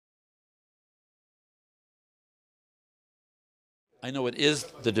I know it is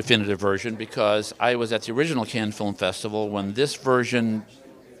the definitive version because I was at the original Cannes Film Festival when this version,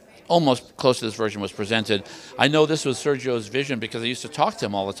 almost close to this version, was presented. I know this was Sergio's vision because I used to talk to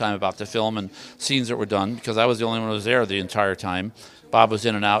him all the time about the film and scenes that were done because I was the only one who was there the entire time. Bob was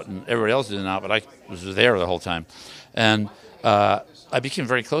in and out and everybody else was in and out, but I was there the whole time. And I became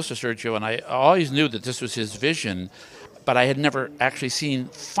very close to Sergio, and I always knew that this was his vision, but I had never actually seen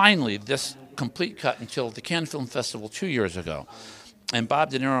finally this complete cut until the Cannes Film Festival 2 years ago. And Bob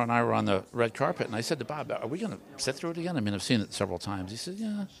De Niro and I were on the red carpet, and I said to Bob, "Are we going to sit through it again? I mean, I've seen it several times." He said,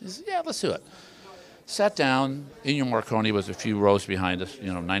 "Yeah." He said, "Yeah, let's do it." Sat down. Ennio Morricone was a few rows behind us,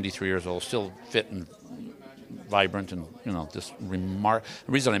 93 years old, still fit and vibrant, and just The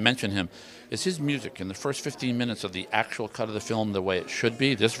reason I mention him is his music in the first 15 minutes of the actual cut of the film, the way it should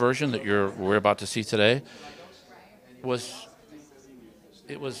be. This version that we're about to see today was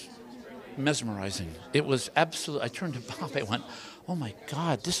mesmerizing. It was absolute. I turned to Bob. I went, "Oh my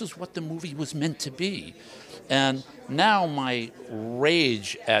God, this is what the movie was meant to be." And now my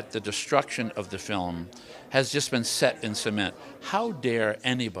rage at the destruction of the film has just been set in cement. How dare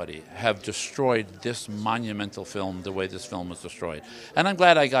anybody have destroyed this monumental film the way this film was destroyed? And I'm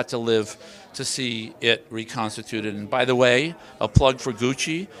glad I got to live to see it reconstituted. And by the way, a plug for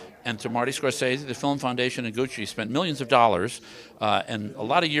Gucci and to Marty Scorsese. The Film Foundation and Gucci spent millions of dollars and a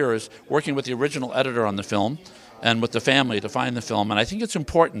lot of years working with the original editor on the film and with the family to find the film. And I think it's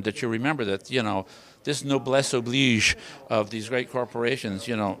important that you remember that, this noblesse oblige of these great corporations,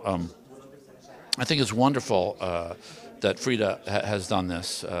 I think it's wonderful that Frida has done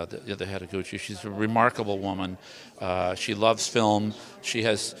this, the head of Gucci. She's a remarkable woman. She loves film. She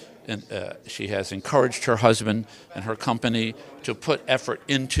has encouraged her husband and her company to put effort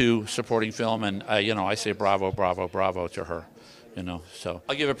into supporting film, and I say bravo, bravo, bravo to her. So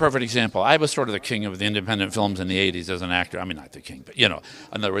I'll give a perfect example. I was sort of the king of the independent films in the 80s as an actor. I mean, not the king, but in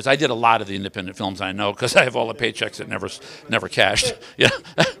other words, I did a lot of the independent films. I know because I have all the paychecks that never cashed.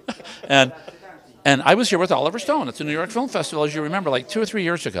 And I was here with Oliver Stone at the New York Film Festival, as you remember, like 2 or 3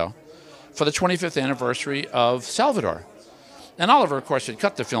 years ago, for the 25th anniversary of Salvador. And Oliver, of course, had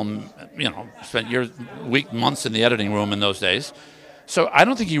cut the film, spent months in the editing room in those days. So I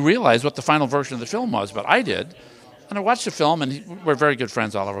don't think he realized what the final version of the film was, but I did. And I watched the film, and we're very good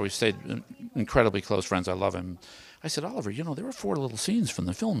friends, Oliver. We stayed incredibly close friends. I love him. I said, "Oliver, there were 4 little scenes from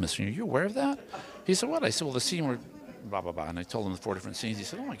the film missing. Are you aware of that?" He said, "What?" I said, "Well, the scene where blah, blah, blah." And I told him the 4 different scenes. He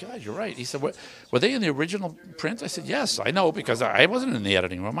said, "Oh, my God, you're right." He said, "Were they in the original print?" I said, "Yes, I know, because I wasn't in the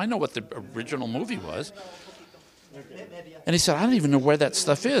editing room. I know what the original movie was." And he said, "I don't even know where that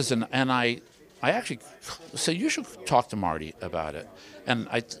stuff is." And I actually said, "You should talk to Marty about it." And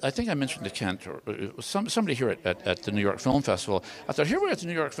I think I mentioned to Kent or somebody here at the New York Film Festival. I thought, here we're at the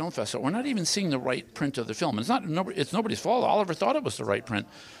New York Film Festival. We're not even seeing the right print of the film. It's nobody's fault. Oliver thought it was the right print.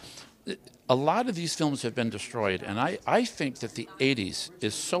 A lot of these films have been destroyed, and I think that the 80s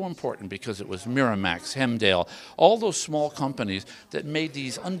is so important because it was Miramax, Hemdale, all those small companies that made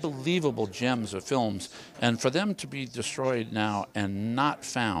these unbelievable gems of films, and for them to be destroyed now and not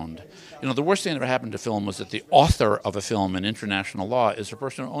found. The worst thing that ever happened to film was that the author of a film in international law is the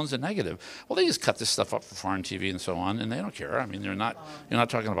person who owns a negative. Well, they just cut this stuff up for foreign TV and so on, and they don't care. I mean, you're not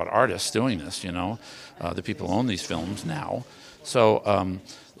talking about artists doing this, the people who own these films now. So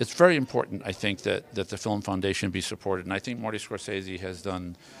it's very important, I think, that the Film Foundation be supported. And I think Marty Scorsese has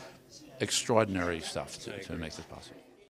done extraordinary stuff to make this possible.